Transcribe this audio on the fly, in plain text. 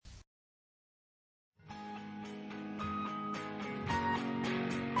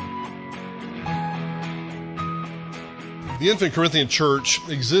The infant Corinthian church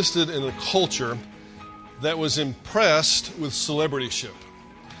existed in a culture that was impressed with celebrityship.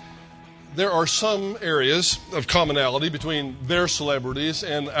 There are some areas of commonality between their celebrities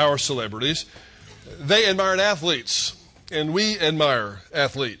and our celebrities. They admired athletes, and we admire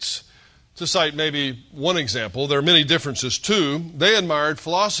athletes. To cite maybe one example, there are many differences too. They admired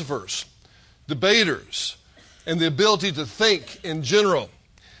philosophers, debaters, and the ability to think in general.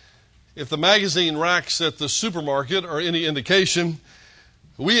 If the magazine racks at the supermarket are any indication,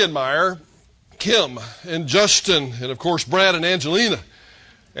 we admire Kim and Justin and, of course, Brad and Angelina.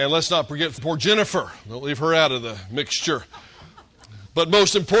 And let's not forget poor Jennifer. Don't leave her out of the mixture. But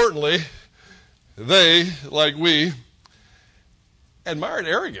most importantly, they, like we, admired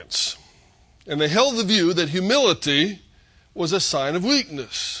arrogance. And they held the view that humility was a sign of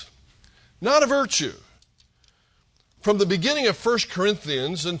weakness, not a virtue. From the beginning of 1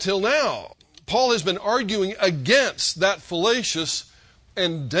 Corinthians until now, Paul has been arguing against that fallacious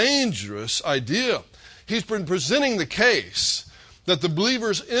and dangerous idea. He's been presenting the case that the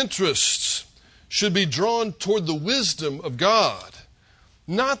believer's interests should be drawn toward the wisdom of God,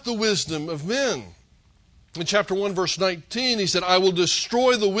 not the wisdom of men. In chapter 1, verse 19, he said, I will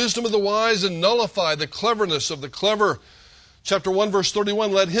destroy the wisdom of the wise and nullify the cleverness of the clever. Chapter 1, verse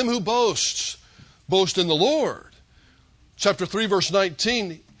 31, let him who boasts, boast in the Lord. Chapter 3, verse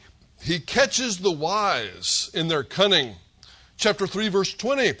 19, he catches the wise in their cunning. Chapter 3, verse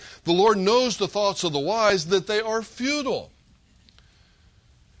 20, the Lord knows the thoughts of the wise, that they are futile.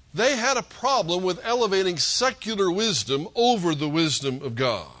 They had a problem with elevating secular wisdom over the wisdom of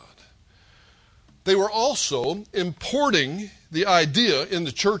God. They were also importing the idea, in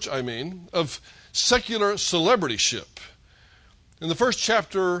the church of secular celebrityship. In the first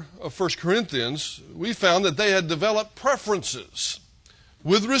chapter of 1 Corinthians, we found that they had developed preferences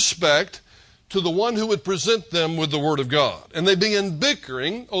with respect to the one who would present them with the Word of God. And they began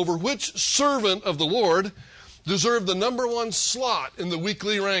bickering over which servant of the Lord deserved the number one slot in the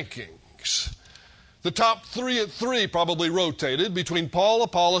weekly rankings. The top 3 at 3 probably rotated between Paul,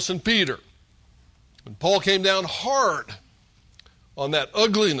 Apollos, and Peter. And Paul came down hard on that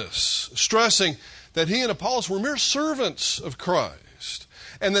ugliness, stressing that he and Apollos were mere servants of Christ,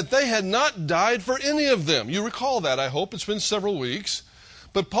 and that they had not died for any of them. You recall that, I hope. It's been several weeks.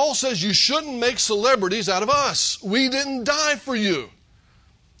 But Paul says you shouldn't make celebrities out of us. We didn't die for you.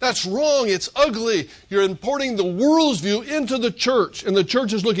 That's wrong. It's ugly. You're importing the world's view into the church, and the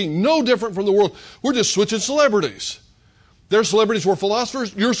church is looking no different from the world. We're just switching celebrities. Their celebrities were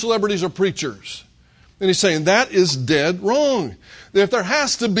philosophers. Your celebrities are preachers. And he's saying that is dead wrong. If there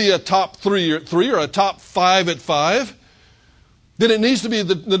has to be a top 3 at 3 or a top 5 at 5, then it needs to be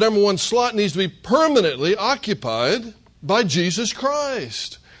the number one slot needs to be permanently occupied by Jesus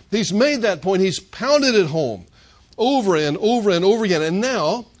Christ. He's made that point. He's pounded it home over and over and over again. And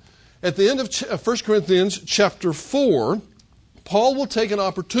now, at the end of 1 Corinthians chapter 4, Paul will take an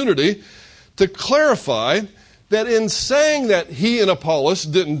opportunity to clarify that in saying that he and Apollos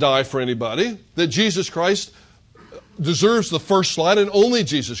didn't die for anybody, that Jesus Christ deserves the first slot and only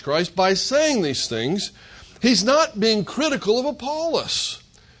Jesus Christ, by saying these things, he's not being critical of Apollos.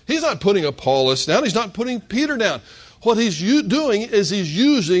 He's not putting Apollos down. He's not putting Peter down. What he's doing is he's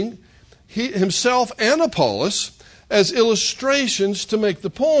using himself and Apollos as illustrations to make the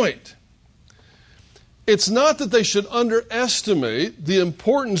point. It's not that they should underestimate the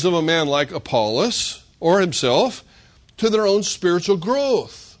importance of a man like Apollos or himself to their own spiritual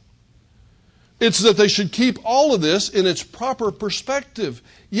growth. It's that they should keep all of this in its proper perspective.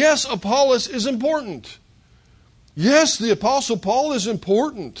 Yes, Apollos is important. Yes, the Apostle Paul is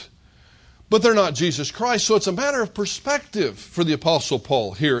important. But they're not Jesus Christ. So it's a matter of perspective for the Apostle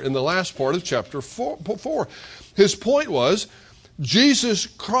Paul here in the last part of chapter 4. His point was, Jesus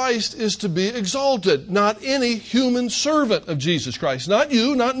Christ is to be exalted, not any human servant of Jesus Christ. Not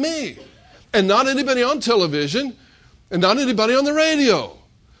you, not me. And not anybody on television, and not anybody on the radio.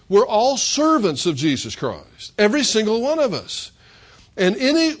 We're all servants of Jesus Christ. Every single one of us. And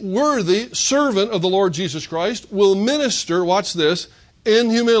any worthy servant of the Lord Jesus Christ will minister, watch this, in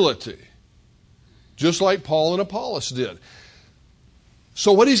humility. Just like Paul and Apollos did.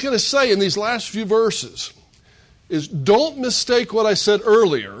 So what he's going to say in these last few verses is, don't mistake what I said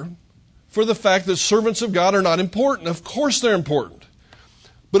earlier for the fact that servants of God are not important. Of course they're important.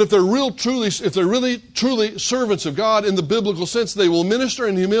 But if they're really truly servants of God in the biblical sense, they will minister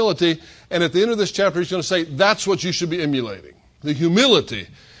in humility. And at the end of this chapter, he's going to say, that's what you should be emulating. The humility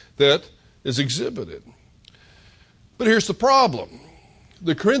that is exhibited. But here's the problem.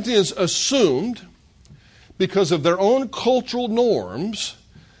 The Corinthians assumed, because of their own cultural norms,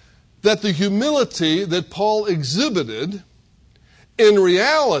 that the humility that Paul exhibited in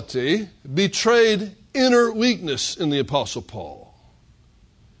reality betrayed inner weakness in the Apostle Paul.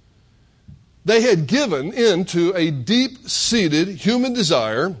 They had given in to a deep-seated human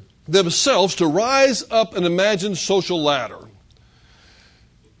desire themselves to rise up an imagined social ladder.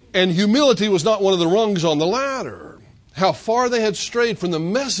 And humility was not one of the rungs on the ladder. How far they had strayed from the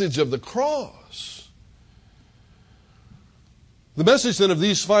message of the cross. The message then of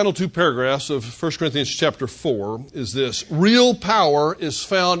these final two paragraphs of 1 Corinthians chapter 4 is this: real power is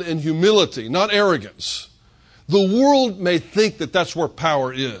found in humility, not arrogance. The world may think that that's where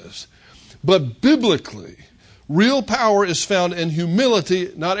power is. But biblically, real power is found in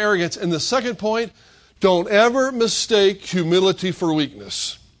humility, not arrogance. And the second point, don't ever mistake humility for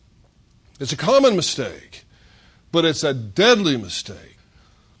weakness. It's a common mistake, but it's a deadly mistake.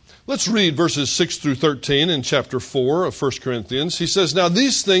 Let's read verses 6 through 13 in chapter 4 of 1 Corinthians. He says, "Now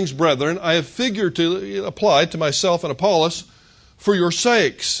these things, brethren, I have figuratively applied to myself and Apollos for your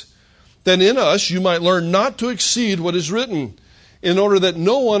sakes, that in us you might learn not to exceed what is written, in order that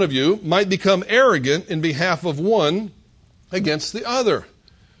no one of you might become arrogant in behalf of one against the other.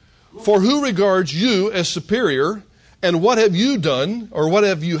 For who regards you as superior, and what have you done, or what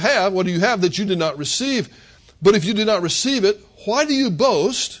do you have that you did not receive? But if you did not receive it, why do you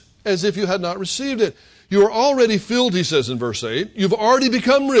boast as if you had not received it? You are already filled," he says in verse 8. "You've already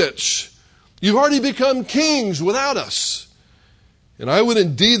become rich. You've already become kings without us. And I would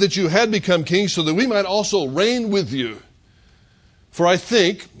indeed that you had become kings, so that we might also reign with you. For I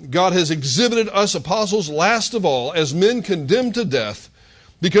think God has exhibited us apostles last of all as men condemned to death,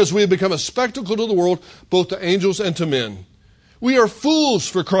 because we have become a spectacle to the world, both to angels and to men. We are fools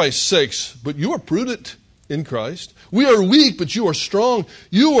for Christ's sakes, but you are prudent in Christ. We are weak, but you are strong.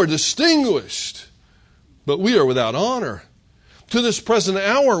 You are distinguished, but we are without honor. To this present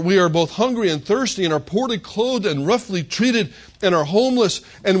hour we are both hungry and thirsty, and are poorly clothed and roughly treated, and are homeless,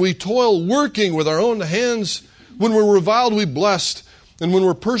 and we toil working with our own hands. When we're reviled, we bless, and when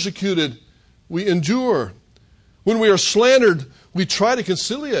we're persecuted, we endure. When we are slandered, we try to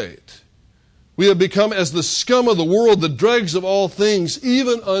conciliate. We have become as the scum of the world, the dregs of all things,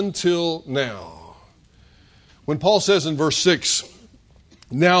 even until now." When Paul says in verse 6,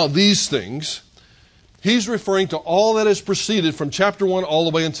 "now these things," he's referring to all that has proceeded from chapter 1 all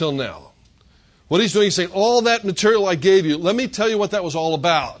the way until now. What he's doing is saying, all that material I gave you, let me tell you what that was all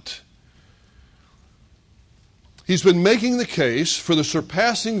about. He's been making the case for the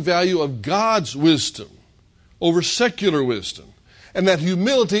surpassing value of God's wisdom over secular wisdom, and that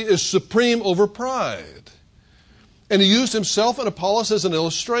humility is supreme over pride. And he used himself and Apollos as an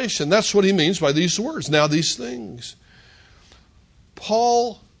illustration. That's what he means by these words, "now these things."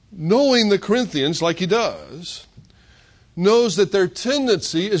 Paul, knowing the Corinthians like he does, knows that their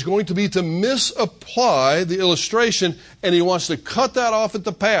tendency is going to be to misapply the illustration, and he wants to cut that off at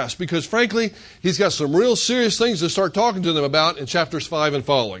the pass, because frankly, he's got some real serious things to start talking to them about in chapters 5 and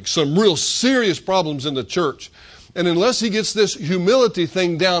following. Some real serious problems in the church. And unless he gets this humility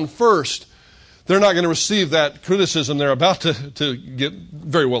thing down first, they're not going to receive that criticism they're about to get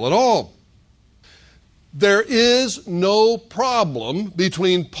very well at all. There is no problem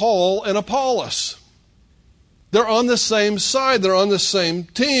between Paul and Apollos. They're on the same side. They're on the same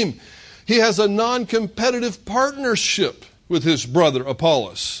team. He has a non-competitive partnership with his brother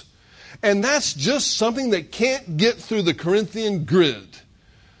Apollos. And that's just something that can't get through the Corinthian grid.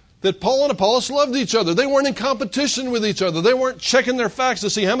 That Paul and Apollos loved each other. They weren't in competition with each other. They weren't checking their facts to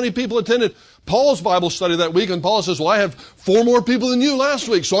see how many people attended Paul's Bible study that week. And Paul says, "Well, I had 4 more people than you last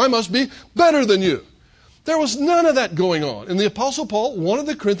week, so I must be better than you." There was none of that going on. And the Apostle Paul wanted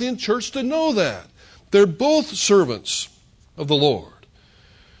the Corinthian church to know that. They're both servants of the Lord.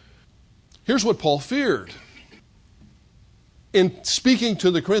 Here's what Paul feared. In speaking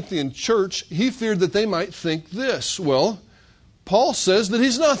to the Corinthian church, he feared that they might think this: well, Paul says that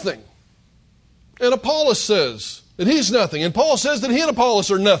he's nothing. And Apollos says that he's nothing. And Paul says that he and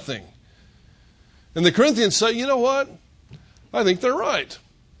Apollos are nothing. And the Corinthians say, "You know what? I think they're right.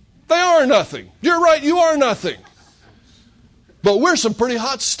 They are nothing. You're right, you are nothing. But we're some pretty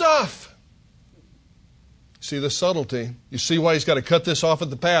hot stuff." See the subtlety. You see why he's got to cut this off at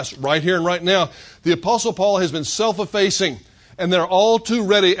the pass right here and right now. The Apostle Paul has been self-effacing, and they're all too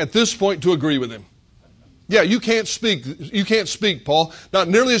ready at this point to agree with him. "Yeah, you can't speak. You can't speak, Paul. Not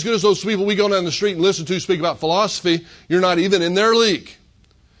nearly as good as those people we go down the street and listen to speak about philosophy. You're not even in their league.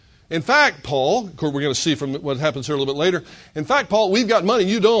 In fact, Paul," of course we're going to see from what happens here a little bit later, "in fact, Paul, we've got money,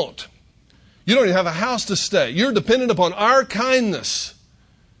 you don't. You don't even have a house to stay. You're dependent upon our kindness.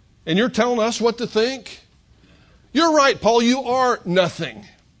 And you're telling us what to think? You're right, Paul, you are nothing."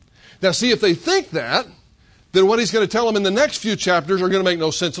 Now see, if they think that, then what he's going to tell them in the next few chapters are going to make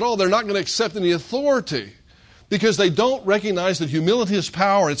no sense at all. They're not going to accept any authority because they don't recognize that humility is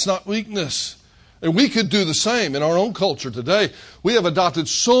power. It's not weakness. And we could do the same in our own culture today. We have adopted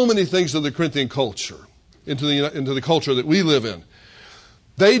so many things of the Corinthian culture into the culture that we live in.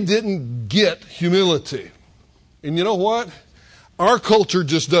 They didn't get humility. And you know what? Our culture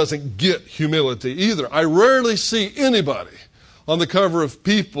just doesn't get humility either. I rarely see anybody on the cover of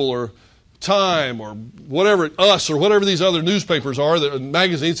People or Time or whatever, Us or whatever these other newspapers are, the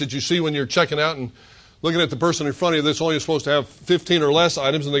magazines that you see when you're checking out and looking at the person in front of you that's only supposed to have 15 or less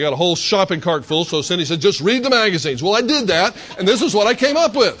items, and they got a whole shopping cart full. So Cindy said, just read the magazines. Well, I did that, and this is what I came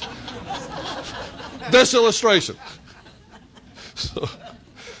up with. This illustration. So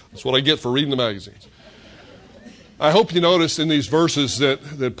that's what I get for reading the magazines. I hope you noticed in these verses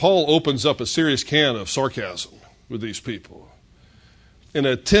that Paul opens up a serious can of sarcasm with these people in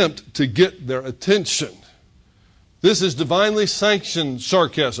an attempt to get their attention. This is divinely sanctioned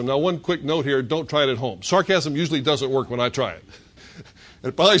sarcasm. Now, one quick note here, don't try it at home. Sarcasm usually doesn't work when I try it.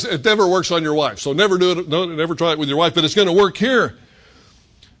 It never works on your wife, so never do it. Never try it with your wife, but it's going to work here.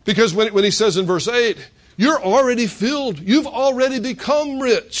 Because when he says in verse 8, you're already filled, you've already become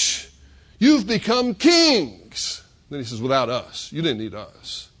rich, you've become kings. Then he says, without us, you didn't need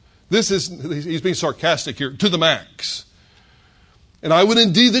us. He's being sarcastic here to the max. And I would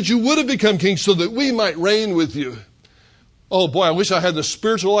indeed that you would have become kings so that we might reign with you. Oh boy, I wish I had the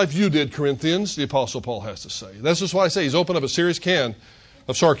spiritual life you did, Corinthians, the Apostle Paul has to say. That's just why I say he's opened up a serious can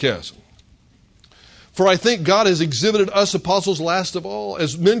of sarcasm. For I think God has exhibited us apostles last of all,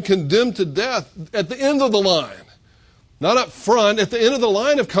 as men condemned to death at the end of the line. Not up front, at the end of the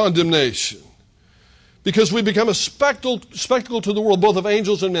line of condemnation. Because we become a spectacle to the world, both of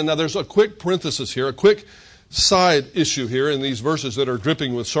angels and men. Now there's a quick parenthesis here, a quick side issue here in these verses that are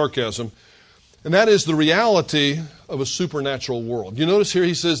dripping with sarcasm. And that is the reality of a supernatural world. You notice here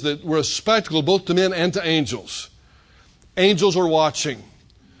he says that we're a spectacle both to men and to angels. Angels are watching.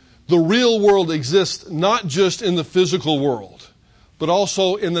 The real world exists not just in the physical world, but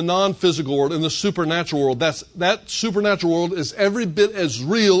also in the non-physical world, in the supernatural world. That supernatural world is every bit as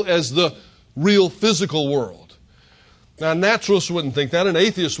real as the real physical world. Now, naturalists wouldn't think that, and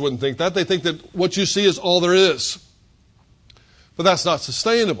atheists wouldn't think that. They think that what you see is all there is. But that's not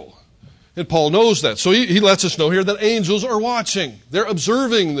sustainable. And Paul knows that. So he lets us know here that angels are watching. They're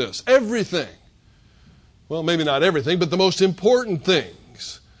observing this, everything. Well, maybe not everything, but the most important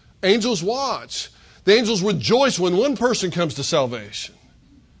things. Angels watch. The angels rejoice when one person comes to salvation.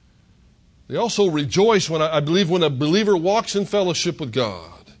 They also rejoice when a believer walks in fellowship with God.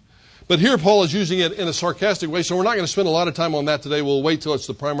 But here Paul is using it in a sarcastic way, so we're not going to spend a lot of time on that today. We'll wait till it's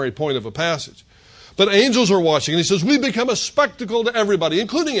the primary point of a passage. But angels are watching, and he says, we become a spectacle to everybody,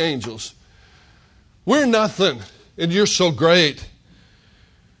 including angels. We're nothing, and you're so great.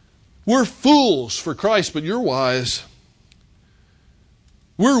 We're fools for Christ, but you're wise.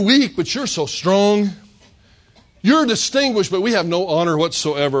 We're weak, but you're so strong. You're distinguished, but we have no honor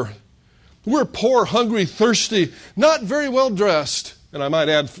whatsoever. We're poor, hungry, thirsty, not very well dressed. And I might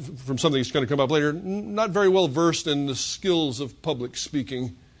add from something that's going to come up later, not very well versed in the skills of public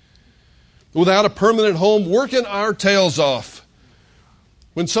speaking. Without a permanent home, working our tails off.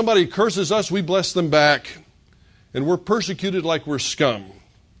 When somebody curses us, we bless them back. And we're persecuted like we're scum.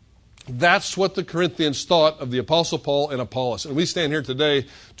 That's what the Corinthians thought of the Apostle Paul and Apollos. And we stand here today,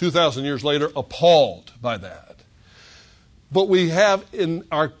 2,000 years later, appalled by that. But we have in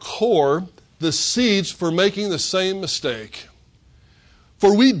our core the seeds for making the same mistake.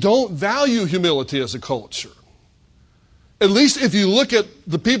 For we don't value humility as a culture. At least if you look at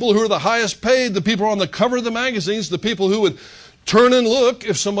the people who are the highest paid, the people on the cover of the magazines, the people who would turn and look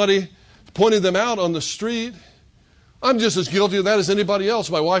if somebody pointed them out on the street. I'm just as guilty of that as anybody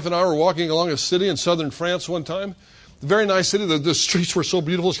else. My wife and I were walking along a city in southern France one time. A very nice city. The streets were so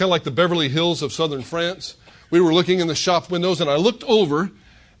beautiful. It's kind of like the Beverly Hills of southern France. We were looking in the shop windows, and I looked over,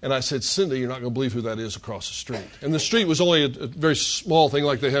 and I said, Cindy, you're not going to believe who that is across the street. And the street was only a very small thing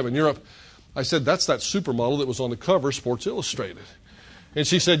like they have in Europe. I said, that's that supermodel that was on the cover, Sports Illustrated. And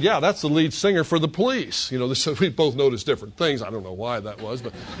she said, yeah, that's the lead singer for the Police. You know, we both noticed different things. I don't know why that was.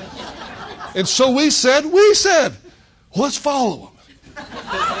 But and so we said, well, let's follow him.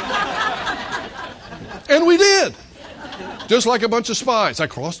 And we did. Just like a bunch of spies. I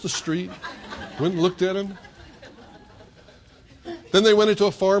crossed the street, went and looked at him. Then they went into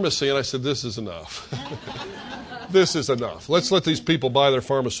a pharmacy, and I said, this is enough. This is enough. Let's let these people buy their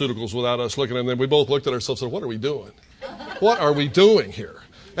pharmaceuticals without us looking at them. We both looked at ourselves and said, what are we doing? What are we doing here?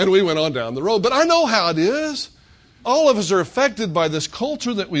 And we went on down the road. But I know how it is. All of us are affected by this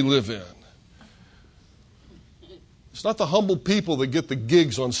culture that we live in. It's not the humble people that get the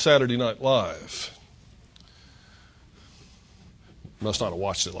gigs on Saturday Night Live. Must not have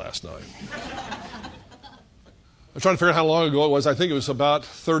watched it last night. I'm trying to figure out how long ago it was. I think it was about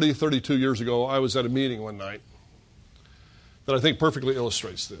 32 years ago. I was at a meeting one night that I think perfectly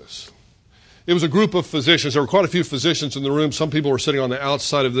illustrates this. It was a group of physicians. There were quite a few physicians in the room. Some people were sitting on the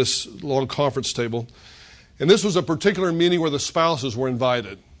outside of this long conference table. And this was a particular meeting where the spouses were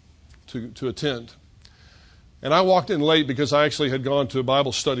invited to attend. And I walked in late because I actually had gone to a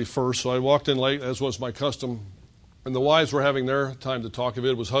Bible study first. So I walked in late, as was my custom. And the wives were having their time to talk. If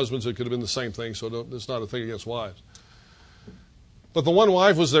it was husbands, it could have been the same thing. So it's not a thing against wives. But the one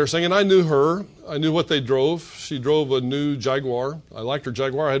wife was there singing. I knew her. I knew what they drove. She drove a new Jaguar. I liked her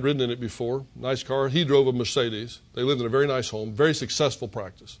Jaguar. I had ridden in it before. Nice car. He drove a Mercedes. They lived in a very nice home. Very successful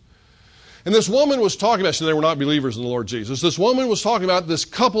practice. And this woman was talking about, so they were not believers in the Lord Jesus. This woman was talking about this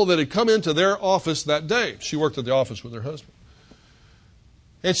couple that had come into their office that day. She worked at the office with her husband.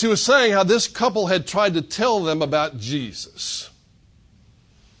 And she was saying how this couple had tried to tell them about Jesus.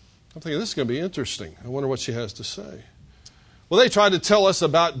 I'm thinking, this is going to be interesting. I wonder what she has to say. Well, they tried to tell us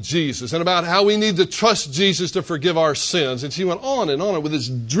about Jesus and about how we need to trust Jesus to forgive our sins. And she went on and on with this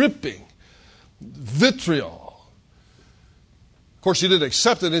dripping vitriol. Of course, she didn't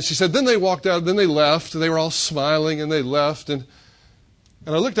accept it. And she said, then they walked out, then they left. They were all smiling and they left. And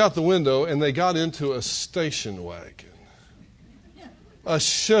I looked out the window and they got into a station wagon. A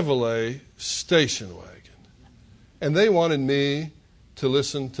Chevrolet station wagon. And they wanted me to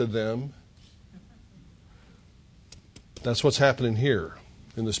listen to them. That's what's happening here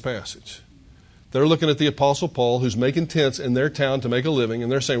in this passage. They're looking at the Apostle Paul, who's making tents in their town to make a living,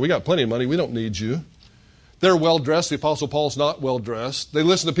 and they're saying, we got plenty of money, we don't need you. They're well-dressed. The Apostle Paul's not well-dressed. They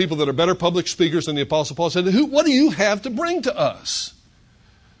listen to people that are better public speakers than the Apostle Paul. Said, what do you have to bring to us?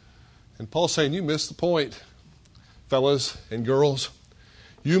 And Paul's saying, you missed the point, fellas and girls.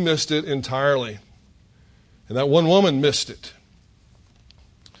 You missed it entirely. And that one woman missed it.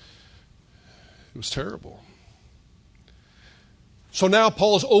 It was terrible. So now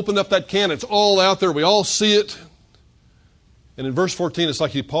Paul has opened up that can. It's all out there. We all see it. And in verse 14, it's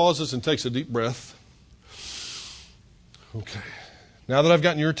like he pauses and takes a deep breath. Okay. Now that I've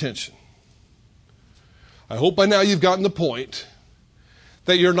gotten your attention, I hope by now you've gotten the point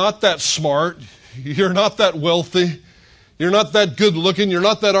that you're not that smart, you're not that wealthy, you're not that good looking, you're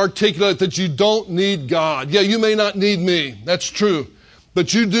not that articulate, that you don't need God. Yeah, you may not need me. That's true.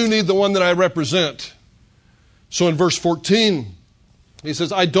 But you do need the one that I represent. So in verse 14, he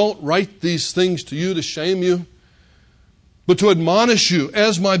says, I don't write these things to you to shame you, but to admonish you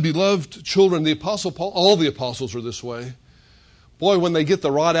as my beloved children. The Apostle Paul, all the apostles are this way. Boy, when they get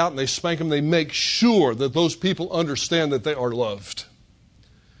the rod out and they spank them, they make sure that those people understand that they are loved.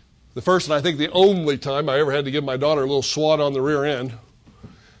 The first and I think the only time I ever had to give my daughter a little swat on the rear end,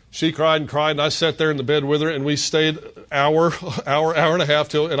 she cried and cried, and I sat there in the bed with her, and we stayed hour and a half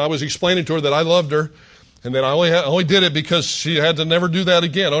till, and I was explaining to her that I loved her, and that I only did it because she had to never do that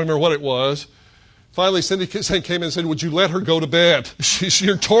again. I don't remember what it was. Finally, Cindy came in and said, would you let her go to bed?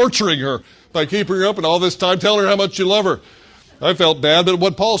 You're torturing her by keeping her up and all this time, telling her how much you love her. I felt bad, but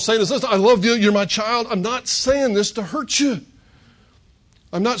what Paul's saying is, listen, I love you, you're my child. I'm not saying this to hurt you.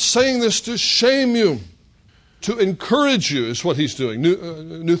 I'm not saying this to shame you. To encourage you is what he's doing.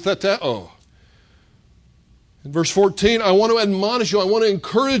 Nutheteo. In verse 14, I want to admonish you. I want to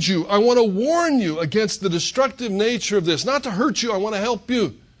encourage you. I want to warn you against the destructive nature of this. Not to hurt you. I want to help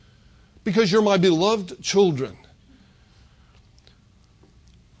you. Because you're my beloved children.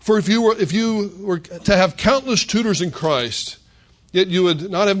 For if you were to have countless tutors in Christ, yet you would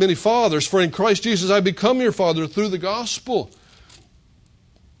not have many fathers. For in Christ Jesus I become your father through the gospel.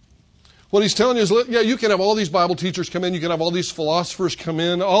 What he's telling you is, yeah, you can have all these Bible teachers come in. You can have all these philosophers come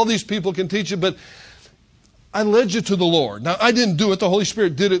in. All these people can teach you, but I led you to the Lord. Now, I didn't do it. The Holy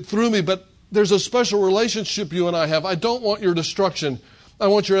Spirit did it through me, but there's a special relationship you and I have. I don't want your destruction. I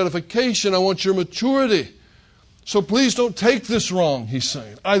want your edification. I want your maturity. So please don't take this wrong, he's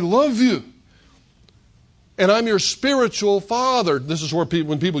saying. I love you. And I'm your spiritual father. This is where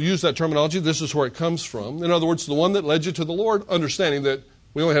when people use that terminology, this is where it comes from. In other words, the one that led you to the Lord, understanding that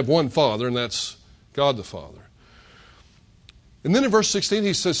we only have one Father, and that's God the Father. And then in verse 16,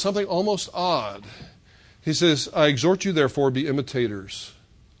 he says something almost odd. He says, I exhort you, therefore, be imitators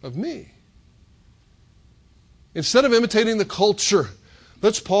of me. Instead of imitating the culture,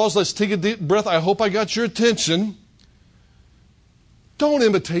 let's pause, let's take a deep breath. I hope I got your attention. Don't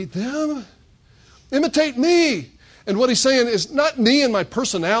imitate them. Imitate me. And what he's saying is not me and my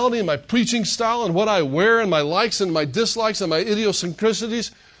personality and my preaching style and what I wear and my likes and my dislikes and my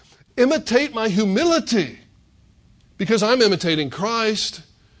idiosyncrasies. Imitate my humility. because I'm imitating Christ.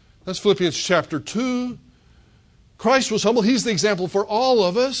 That's Philippians chapter 2. Christ was humble. He's the example for all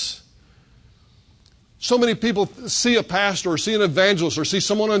of us. So many people see a pastor or see an evangelist or see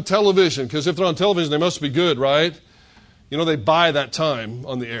someone on television, because if they're on television, they must be good, right? You know, they buy that time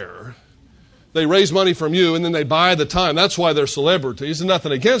on the air. They raise money from you, and then they buy the time. That's why they're celebrities. And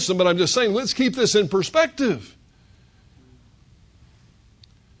nothing against them, but I'm just saying, let's keep this in perspective.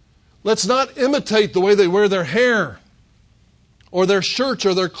 Let's not imitate the way they wear their hair, or their shirts,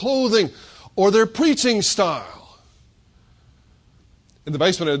 or their clothing, or their preaching style. In the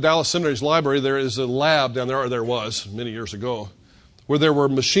basement of Dallas Seminary's library, there is a lab down there, or there was many years ago, where there were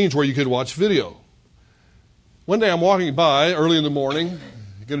machines where you could watch video. One day I'm walking by early in the morning,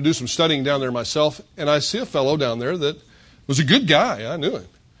 going to do some studying down there myself, and I see a fellow down there that was a good guy. I knew him.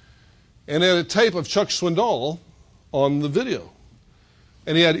 And he had a tape of Chuck Swindoll on the video.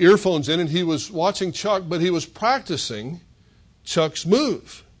 And he had earphones in, and he was watching Chuck, but he was practicing Chuck's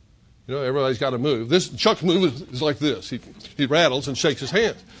move. You know, everybody's got to move. This Chuck's move is like this. He rattles and shakes his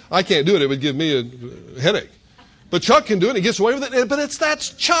hands. I can't do it. It would give me a headache. But Chuck can do it. He gets away with it. But that's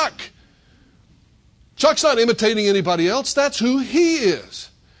Chuck. Chuck's not imitating anybody else. That's who he is.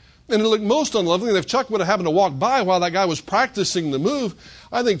 And it looked most unlovely. And if Chuck would have happened to walk by while that guy was practicing the move,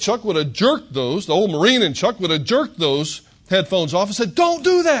 I think Chuck would have jerked those, the old Marine in Chuck would have jerked those headphones off and said, "Don't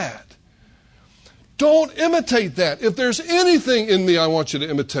do that. Don't imitate that. If there's anything in me I want you to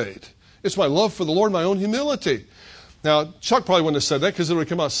imitate, it's my love for the Lord, my own humility." Now, Chuck probably wouldn't have said that because it would have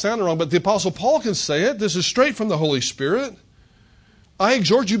come out sounding wrong, but the Apostle Paul can say it. This is straight from the Holy Spirit. "I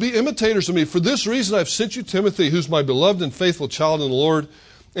exhort you to be imitators of me. For this reason I've sent you Timothy, who's my beloved and faithful child in the Lord,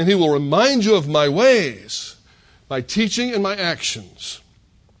 and he will remind you of my ways, my teaching and my actions,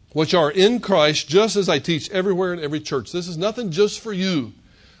 which are in Christ, just as I teach everywhere in every church." This is nothing just for you.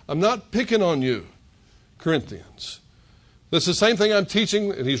 I'm not picking on you, Corinthians. This is the same thing I'm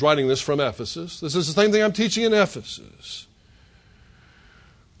teaching, and he's writing this from Ephesus. This is the same thing I'm teaching in Ephesus.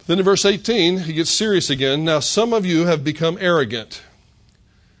 Then in verse 18, he gets serious again. "Now some of you have become arrogant,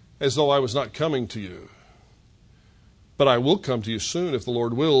 as though I was not coming to you. But I will come to you soon, if the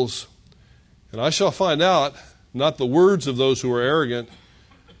Lord wills. And I shall find out not the words of those who are arrogant,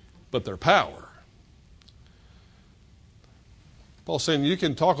 but their power." Paul's saying, you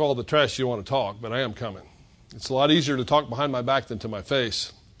can talk all the trash you want to talk, but I am coming. It's a lot easier to talk behind my back than to my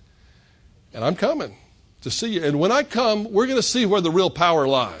face. And I'm coming to see you. And when I come, we're going to see where the real power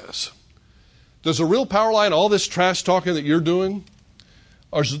lies. Does the real power lie in all this trash talking that you're doing?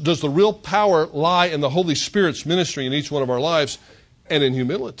 Or does the real power lie in the Holy Spirit's ministry in each one of our lives and in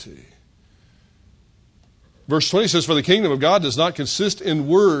humility? Verse 20 says, "For the kingdom of God does not consist in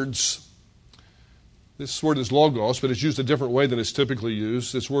words." This word is logos, but it's used a different way than it's typically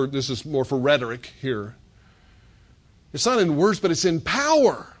used. This is more for rhetoric here. It's not in words, but it's in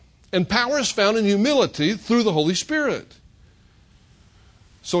power. And power is found in humility through the Holy Spirit.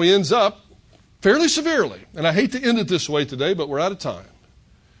 So he ends up fairly severely. And I hate to end it this way today, but we're out of time.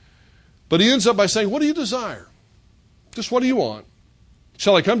 But he ends up by saying, what do you desire? Just what do you want?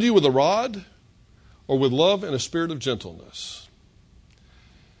 "Shall I come to you with a rod, or with love and a spirit of gentleness?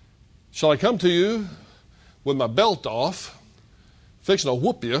 Shall I come to you with my belt off, fixing to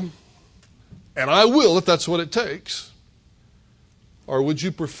whoop you, and I will if that's what it takes? Or would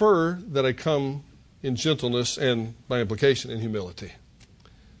you prefer that I come in gentleness and, by implication, in humility?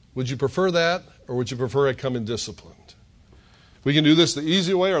 Would you prefer that, or would you prefer I come in disciplined?" We can do this the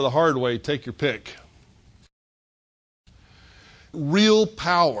easy way or the hard way. Take your pick. Real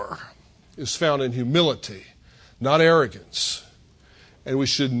power is found in humility, not arrogance. And we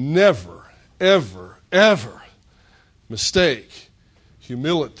should never, ever, ever mistake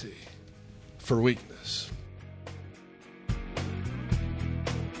humility for weakness.